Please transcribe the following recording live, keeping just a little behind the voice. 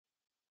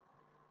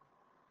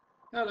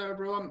Hello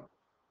everyone.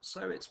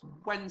 So it's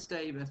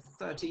Wednesday the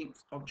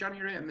 13th of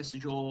January and this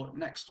is your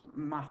next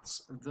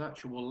maths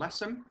virtual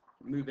lesson.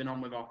 Moving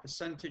on with our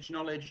percentage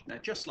knowledge. Now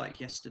just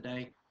like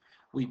yesterday,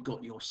 we've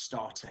got your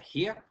starter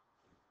here.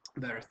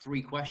 There are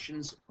 3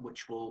 questions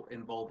which will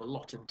involve a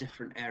lot of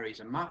different areas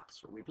of maths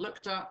that we've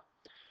looked at.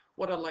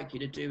 What I'd like you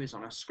to do is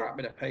on a scrap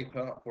bit of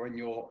paper or in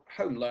your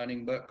home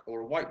learning book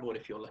or a whiteboard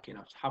if you're lucky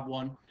enough to have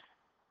one,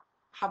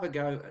 have a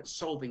go at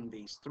solving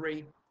these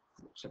 3.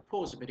 So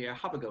pause the video,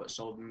 have a go at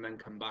solving, and then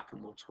come back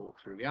and we'll talk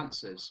through the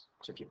answers.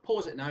 So if you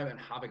pause it now and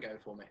have a go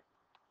for me.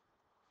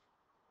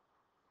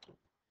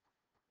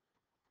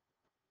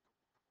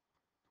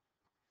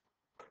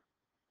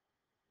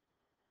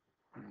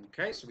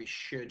 Okay, so we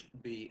should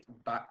be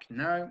back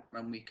now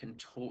and we can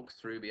talk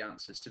through the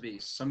answers to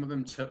these. Some of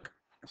them took,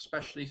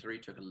 especially 3,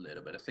 took a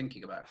little bit of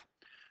thinking about.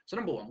 So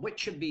number 1,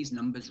 which of these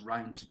numbers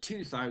round to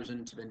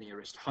 2000 to the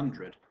nearest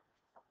 100?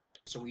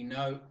 So we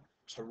know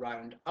to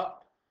round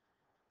up,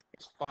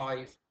 it's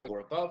 5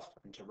 or above,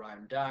 and to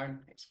round down,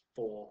 it's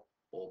 4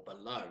 or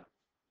below.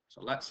 So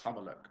let's have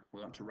a look.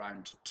 We want to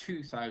round to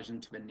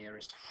 2000 to the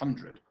nearest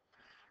 100.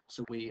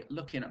 So we're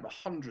looking at the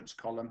hundreds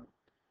column,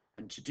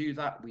 and to do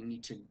that, we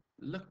need to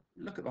look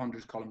at the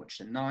hundreds column, which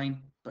is a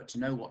 9, but to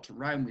know what to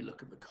round, we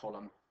look at the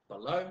column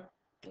below,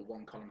 or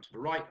one column to the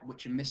right,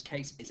 which in this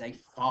case is a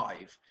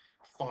 5.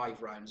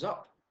 5 rounds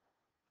up,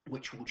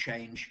 which will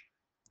change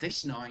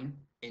this 9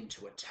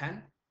 into a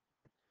 10.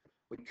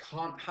 We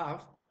can't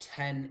have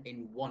 10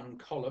 in one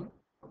column,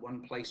 a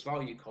one place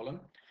value column,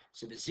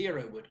 so the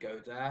 0 would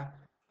go there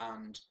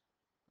and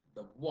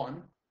the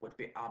 1 would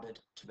be added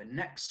to the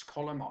next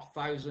column, our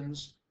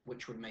thousands,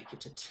 which would make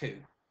it a 2.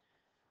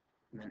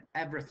 And then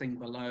everything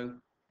below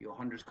your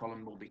hundreds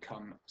column will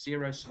become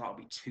 0, so that'll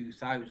be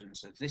 2000.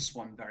 So this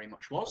one very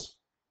much was.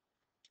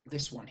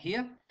 This one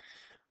here,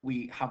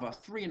 we have a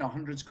 3 in our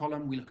hundreds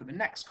column. We look at the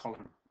next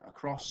column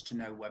across to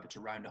know whether to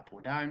round up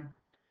or down.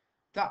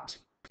 That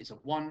is a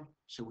 1,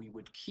 so we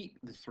would keep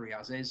the 3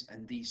 as is,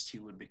 and these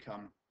 2 would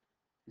become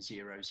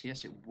zeros here,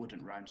 so it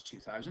wouldn't round to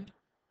 2000.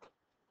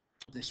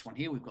 This one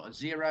here, we've got a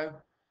 0,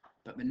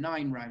 but the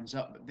 9 rounds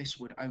up, but this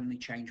would only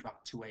change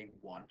back to a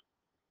 1.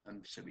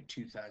 And so it'd be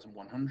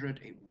 2100,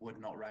 it would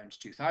not round to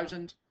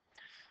 2000.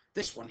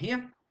 This one here,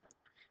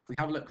 if we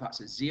have a look,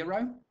 that's a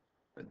 0,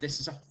 but this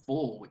is a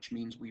 4, which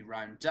means we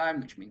round down,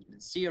 which means the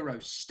 0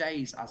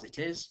 stays as it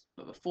is,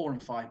 but the 4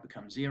 and 5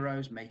 become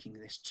zeros, making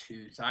this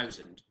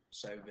 2000.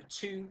 So the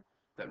 2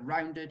 that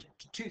rounded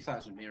to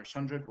 2000 nearest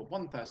 100 were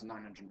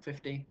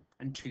 1950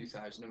 and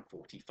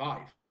 2045.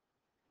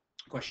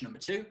 Question number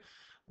 2,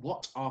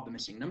 what are the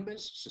missing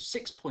numbers? So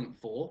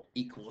 6.4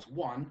 equals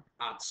 1,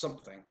 add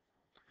something.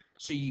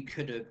 So you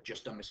could have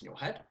just done this in your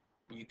head.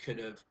 You could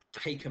have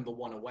taken the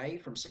 1 away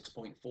from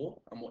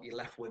 6.4, and what you're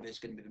left with is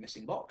going to be the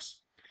missing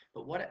box.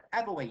 But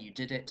whatever way you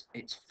did it,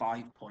 it's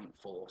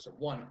 5.4. So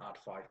 1 add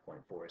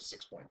 5.4 is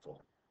 6.4.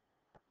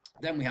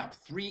 Then we have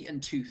 3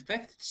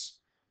 2/5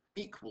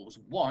 equals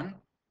 1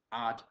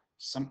 add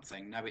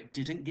something. Now it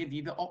didn't give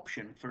you the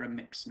option for a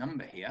mixed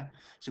number here,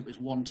 so it was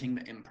wanting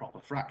the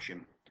improper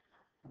fraction.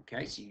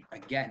 Okay, so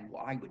again,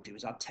 what I would do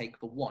is I'd take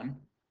the 1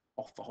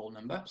 off the whole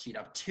number, so you'd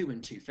have 2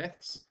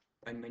 2/5,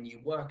 and when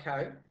you work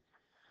out,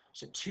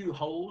 so 2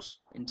 wholes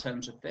in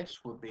terms of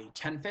this would be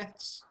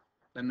 10/5,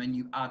 and then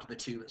you add the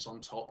 2 that's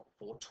on top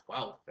for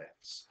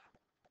 12/5.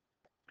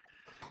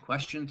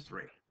 Question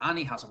 3.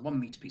 Annie has a 1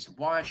 meter piece of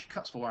wire. She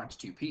cuts the wire into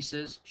 2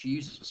 pieces. She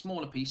uses the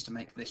smaller piece to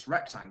make this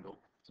rectangle.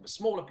 So the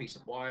smaller piece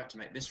of wire to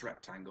make this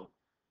rectangle.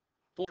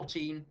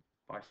 14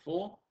 by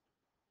 4.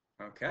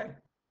 Okay.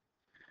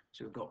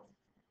 So we've got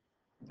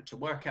to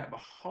work out the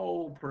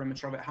whole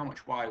perimeter of it, how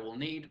much wire we'll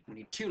need. We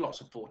need 2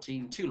 lots of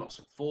 14, 2 lots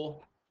of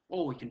 4,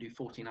 or we can do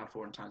 14 add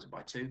 4 and times it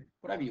by 2,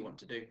 whatever you want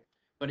to do,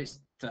 but it's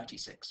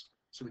 36.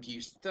 So we've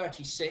used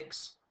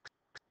 36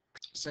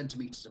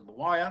 centimeters of the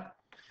wire.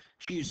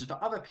 She uses the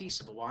other piece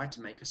of the wire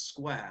to make a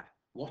square.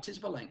 What is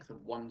the length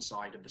of one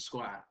side of the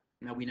square?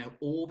 Now we know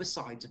all the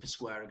sides of the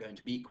square are going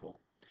to be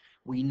equal.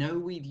 We know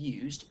we've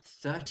used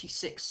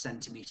 36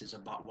 centimeters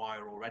of that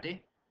wire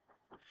already,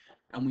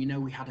 and we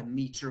know we had a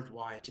meter of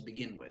wire to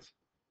begin with.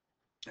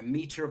 A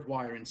meter of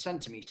wire in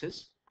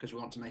centimeters, because we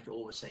want to make it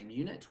all the same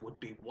unit, would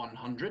be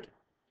 100.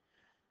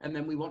 And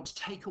then we want to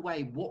take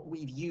away what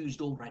we've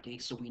used already,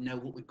 so we know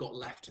what we've got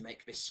left to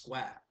make this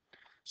square.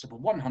 So for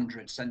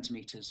 100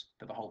 centimeters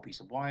for the whole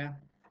piece of wire,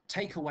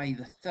 take away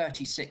the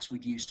 36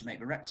 we've used to make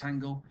the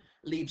rectangle,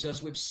 leaves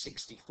us with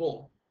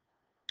 64.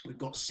 We've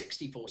got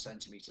 64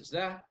 centimeters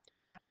there.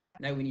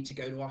 Now we need to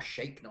go to our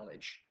shape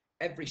knowledge.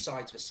 Every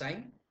side's the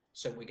same,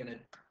 so we're going to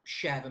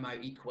share them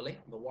out equally,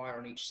 the wire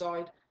on each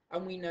side,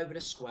 and we know that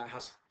a square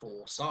has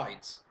 4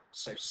 sides.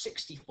 So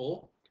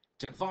 64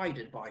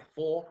 divided by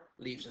 4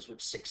 leaves us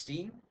with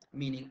 16,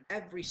 meaning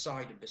every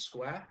side of the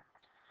square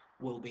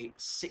will be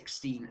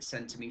 16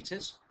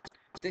 centimeters.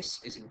 This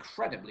is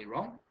incredibly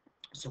wrong.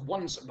 So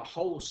the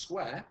whole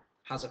square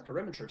has a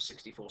perimeter of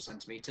 64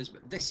 centimeters,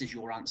 but this is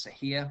your answer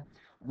here.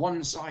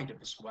 One side of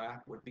the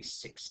square would be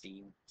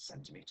 16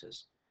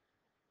 centimeters.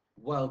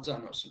 Well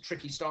done. Got some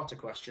tricky starter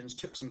questions,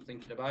 took some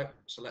thinking about,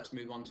 so let's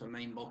move on to the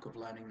main bulk of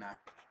learning now.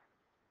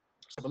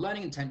 So the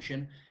learning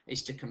intention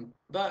is to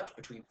convert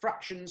between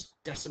fractions,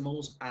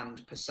 decimals,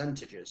 and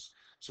percentages.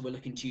 So we're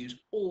looking to use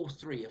all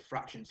three of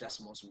fractions,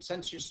 decimals, and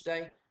percentages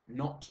today,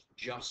 not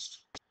just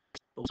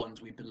the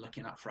ones we've been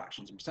looking at,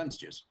 fractions and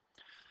percentages.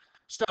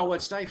 Star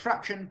words today: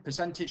 fraction,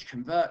 percentage,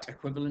 convert,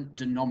 equivalent,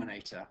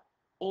 denominator.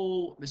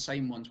 All the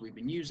same ones we've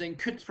been using.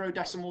 Could throw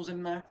decimals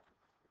in there,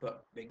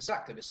 but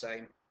exactly the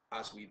same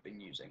as we've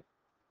been using.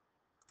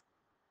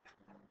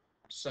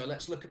 So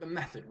let's look at the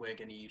method we're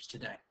going to use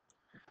today.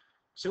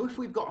 So if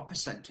we've got a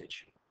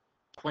percentage,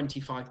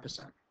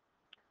 25%,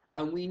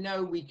 and we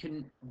know we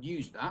can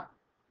use that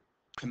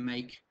to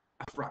make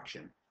a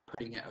fraction,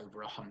 putting it over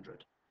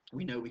 100.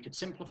 We know we could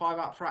simplify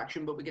that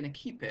fraction, but we're going to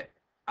keep it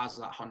as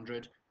that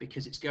 100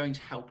 because it's going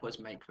to help us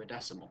make the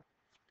decimal.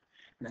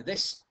 Now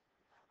this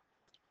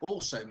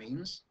also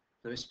means,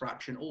 this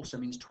fraction also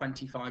means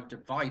 25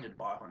 divided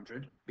by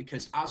 100,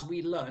 because as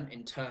we learn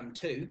in term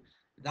 2,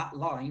 that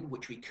line,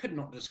 which we could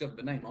not discover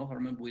the name of, I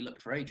remember we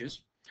looked for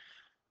ages,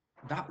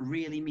 that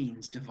really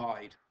means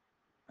divide.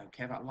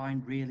 Okay, that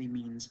line really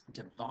means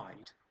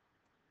divide.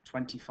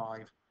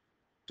 25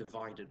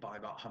 divided by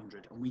about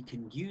 100, and we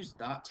can use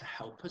that to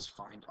help us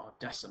find our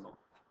decimal.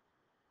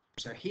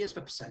 So here's the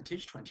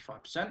percentage,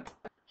 25%.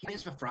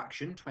 Here's the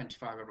fraction,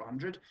 25 over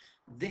 100.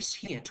 This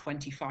here,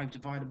 25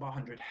 divided by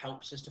 100,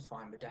 helps us to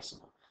find the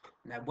decimal.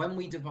 Now, when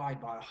we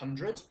divide by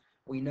 100,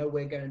 we know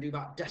we're going to do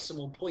that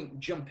decimal point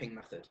jumping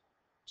method.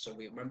 So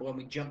we remember when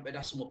we jump the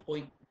decimal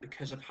point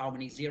because of how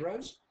many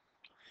zeros?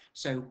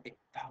 So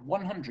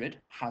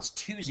 100 has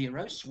 2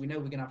 zeros, so we know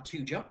we're going to have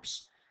 2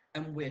 jumps,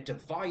 and we're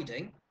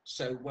dividing,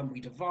 so when we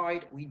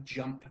divide, we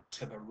jump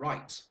to the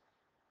right.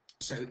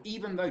 So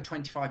even though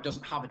 25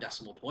 doesn't have a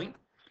decimal point,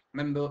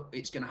 remember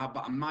it's going to have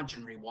that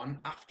imaginary one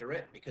after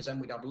it, because then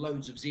we'd have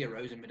loads of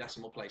zeros in the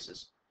decimal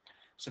places.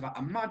 So that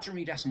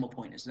imaginary decimal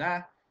point is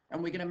there,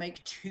 and we're going to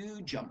make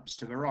 2 jumps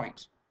to the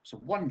right. So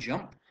one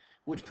jump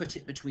would put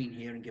it between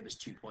here and give us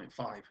 2.5.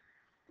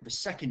 The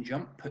second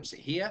jump puts it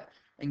here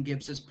and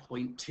gives us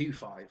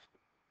 0.25.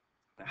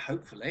 Now,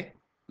 hopefully,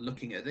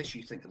 looking at this,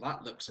 you think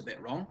that looks a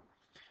bit wrong,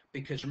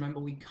 because remember,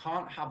 we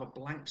can't have a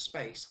blank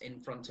space in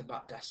front of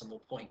that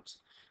decimal point.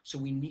 So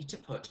we need to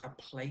put a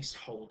place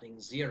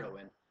holding 0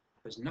 in.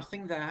 There's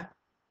nothing there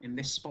in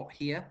this spot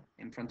here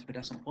in front of a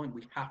decimal point.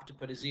 We have to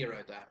put a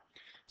 0 there.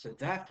 So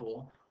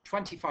therefore,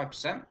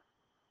 25%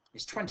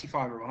 is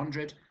 25 over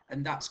 100,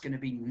 and that's going to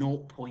be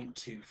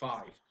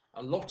 0.25.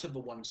 A lot of the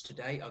ones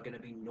today are going to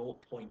be 0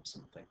 point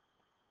something.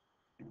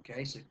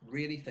 Okay, so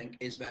really think,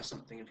 is there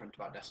something in front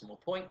of our decimal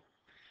point?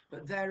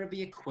 But there are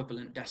the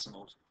equivalent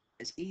decimals.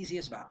 As easy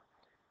as that.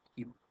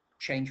 You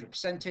change your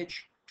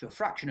percentage to a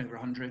fraction over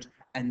 100,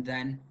 and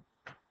then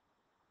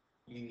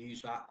you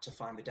use that to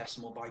find the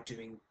decimal by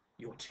doing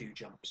your 2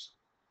 jumps.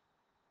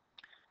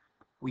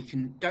 We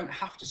don't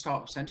have to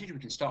start with percentage. We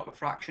can start with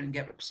fraction and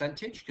get the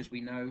percentage, because we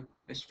know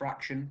this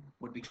fraction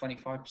would be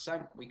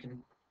 25%. We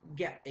can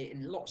get it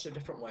in lots of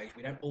different ways.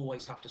 We don't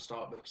always have to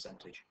start with a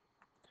percentage.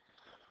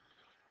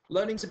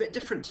 Learning's a bit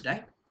different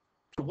today.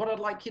 So what I'd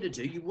like you to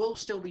do, you will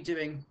still be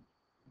doing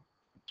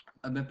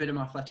a bit of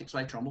athletics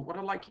later on, but what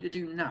I'd like you to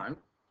do now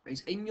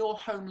is, in your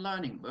home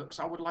learning books,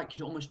 I would like you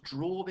to almost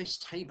draw this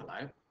table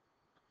out.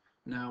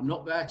 Now, I'm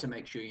not there to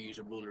make sure you use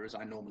a ruler as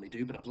I normally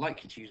do, but I'd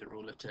like you to use a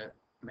ruler to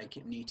make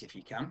it neat if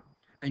you can.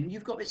 And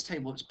you've got this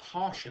table that's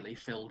partially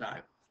filled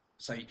out.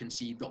 So you can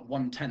see you've got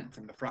 1/10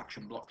 in the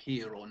fraction block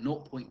here, or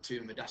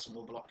 0.2 in the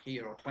decimal block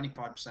here, or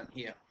 25%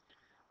 here.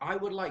 I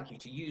would like you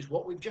to use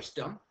what we've just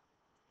done.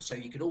 So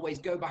you could always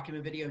go back in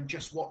the video and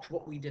just watch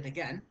what we did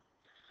again.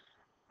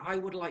 I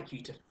would like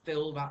you to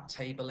fill that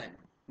table in.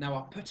 Now,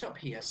 I've put up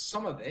here,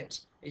 some of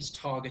it is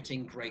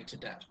targeting greater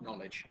depth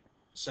knowledge.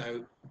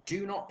 So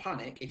do not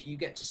panic if you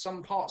get to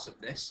some parts of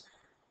this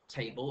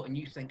table and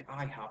you think,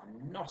 I have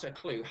not a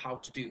clue how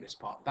to do this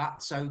part.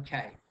 That's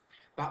okay.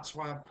 That's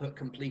why I've put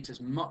complete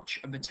as much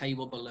of the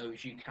table below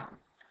as you can.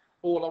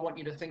 All I want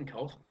you to think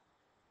of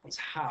is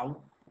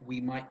how we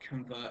might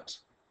convert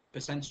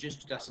percentages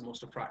to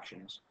decimals to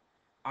fractions.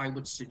 I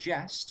would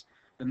suggest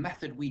the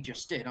method we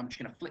just did, I'm just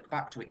going to flick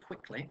back to it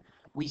quickly.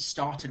 We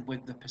started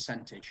with the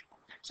percentage.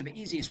 So the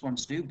easiest one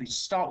to do is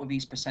start with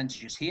these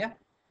percentages here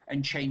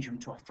and change them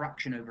to a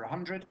fraction over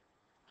 100,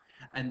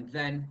 and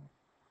then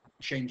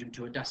change them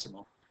to a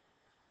decimal.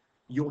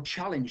 Your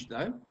challenge,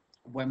 though,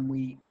 when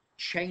we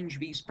change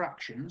these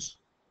fractions,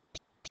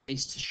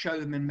 is to show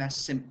them in their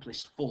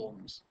simplest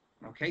forms.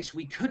 Okay, so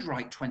we could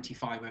write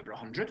 25 over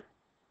 100,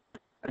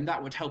 and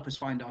that would help us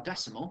find our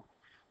decimal.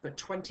 But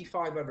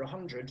 25 over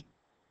 100,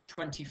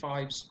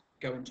 25s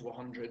go into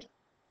 100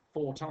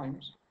 4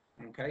 times.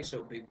 Okay, so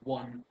it'll be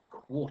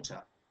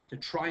 1/4. To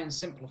try and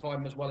simplify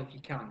them as well if you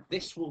can.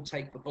 This will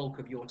take the bulk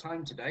of your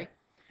time today.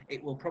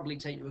 It will probably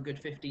take you a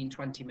good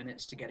 15-20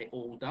 minutes to get it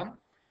all done.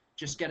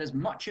 Just get as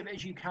much of it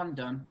as you can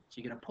done. So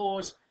you're going to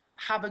pause,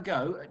 have a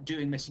go at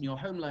doing this in your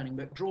home learning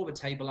book, draw the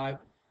table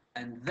out,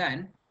 and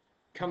then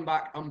come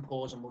back,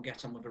 unpause, and we'll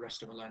get on with the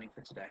rest of the learning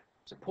for today.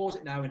 So pause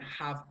it now and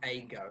have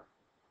a go.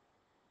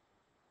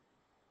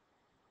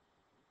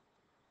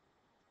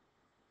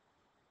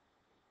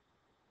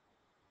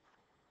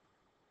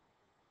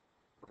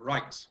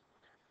 Right.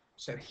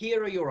 So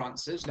here are your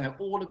answers. Now,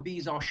 all of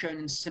these are shown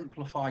in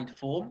simplified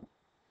form.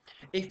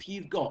 If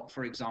you've got,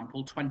 for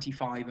example,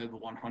 25 over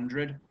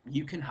 100,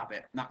 you can have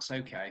it. That's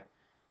okay.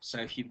 So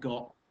if you've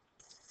got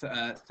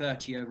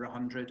 30 over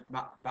 100,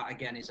 that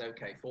again is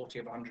okay. 40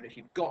 over 100. If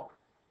you've got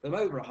them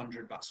over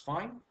 100, that's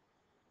fine.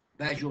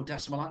 There's your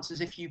decimal answers.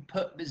 If you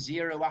put the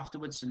 0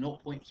 afterwards, so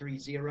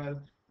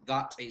 0.30,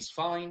 that is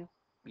fine.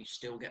 You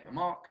still get the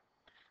mark.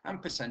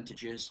 And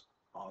percentages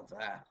are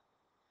there.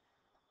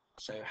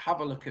 So have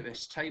a look at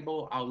this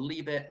table. I'll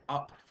leave it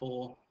up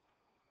for,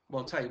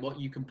 well, I'll tell you what,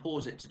 you can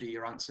pause it to do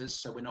your answers,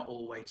 so we're not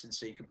all waiting.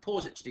 So you can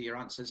pause it to do your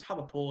answers, have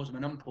a pause and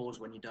an unpause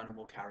when you're done, and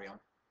we'll carry on.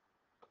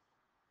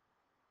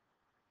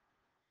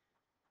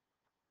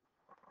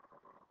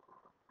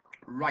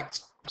 Right,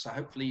 so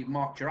hopefully you've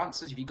marked your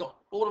answers. If you've got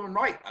all of them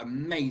right,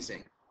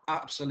 amazing.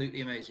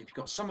 Absolutely amazing. If you've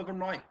got some of them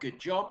right, good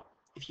job.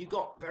 If you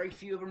got very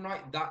few of them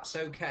right, that's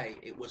okay.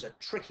 It was a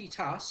tricky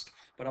task,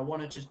 but I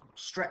wanted to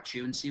stretch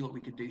you and see what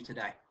we could do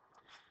today.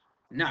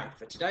 Now,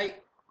 for today,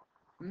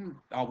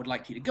 I would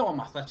like you to go on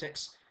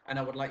Mathletics, and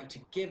I would like you to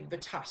give the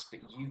task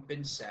that you've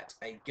been set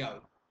a go.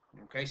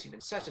 Okay, so you've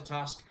been set a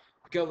task,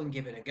 go and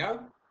give it a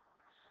go.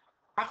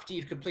 After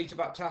you've completed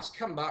that task,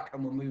 come back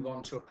and we'll move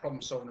on to a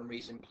problem solving and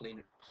reason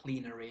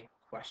plenary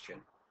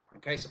question.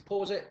 Okay, so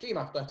pause it, do your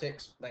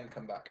Mathletics, then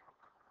come back.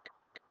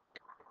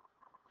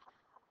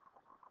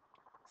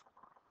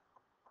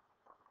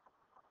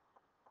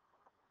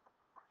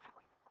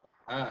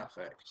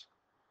 Perfect.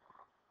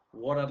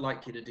 What I'd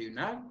like you to do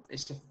now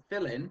is to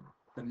fill in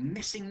the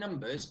missing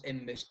numbers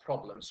in this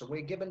problem. So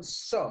we're given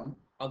some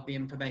of the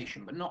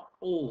information, but not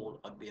all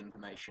of the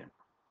information.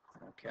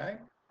 Okay,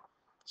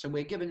 so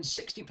we're given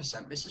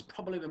 60%. This is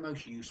probably the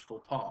most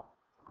useful part,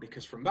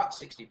 because from that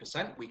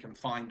 60% we can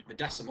find the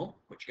decimal,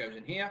 which goes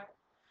in here,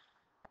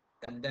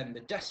 and then the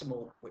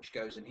decimal, which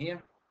goes in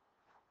here,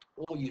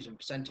 or using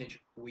percentage,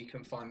 we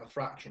can find the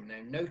fraction.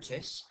 Now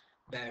notice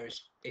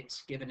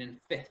it's given in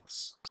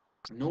fifths.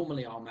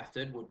 Normally our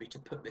method would be to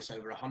put this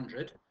over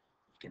 100.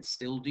 You can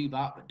still do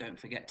that, but don't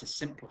forget to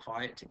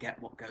simplify it to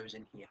get what goes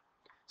in here.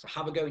 So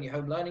have a go in your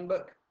home learning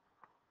book,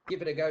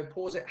 give it a go,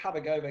 pause it, have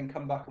a go, then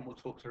come back and we'll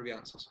talk through the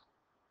answers.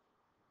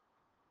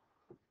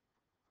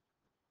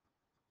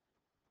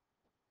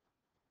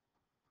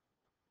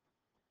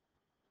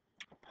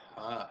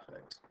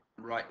 Perfect.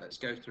 Right, let's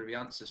go through the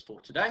answers for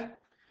today.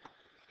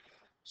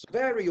 So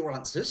there are your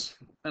answers,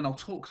 and I'll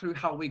talk through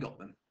how we got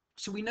them.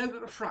 So we know that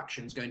the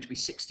fraction is going to be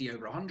 60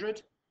 over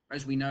 100.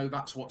 As we know,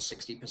 that's what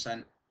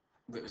 60%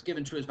 that was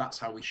given to us, that's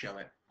how we show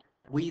it.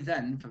 We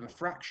then, for the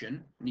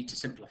fraction, need to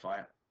simplify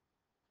it.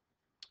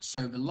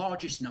 So the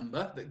largest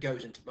number that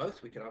goes into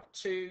both, we could have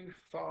 2,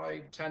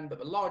 5, 10, but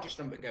the largest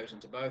number that goes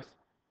into both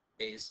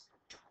is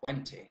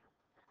 20.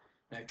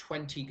 Now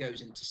 20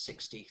 goes into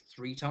 60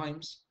 3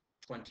 times,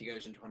 20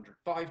 goes into 100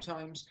 5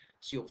 times,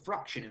 so your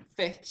fraction in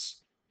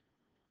fifths,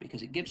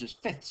 because it gives us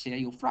fifths here,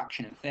 your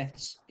fraction in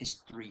fifths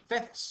is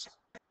 3/5.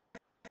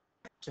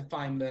 To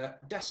find the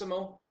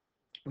decimal,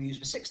 we use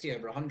the 60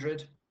 over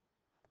 100,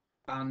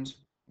 and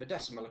the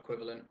decimal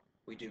equivalent,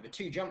 we do the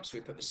 2 jumps, we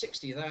put the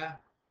 60 there,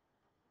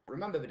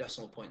 remember the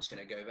decimal point's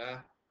going to go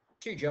there,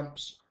 2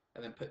 jumps,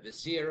 and then put the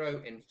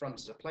 0 in front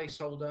as a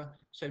placeholder,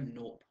 so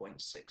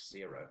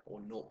 0.60 or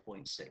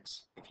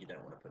 0.6 if you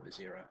don't want to put the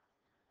 0.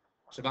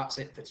 So that's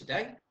it for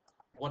today.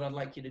 What I'd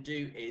like you to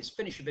do is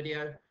finish the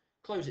video,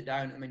 close it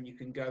down, and then you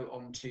can go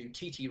on to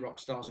TT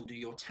Rockstars and do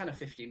your 10 or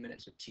 15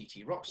 minutes of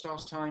TT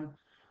Rockstars time.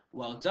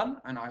 Well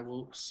done, and I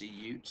will see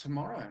you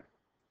tomorrow.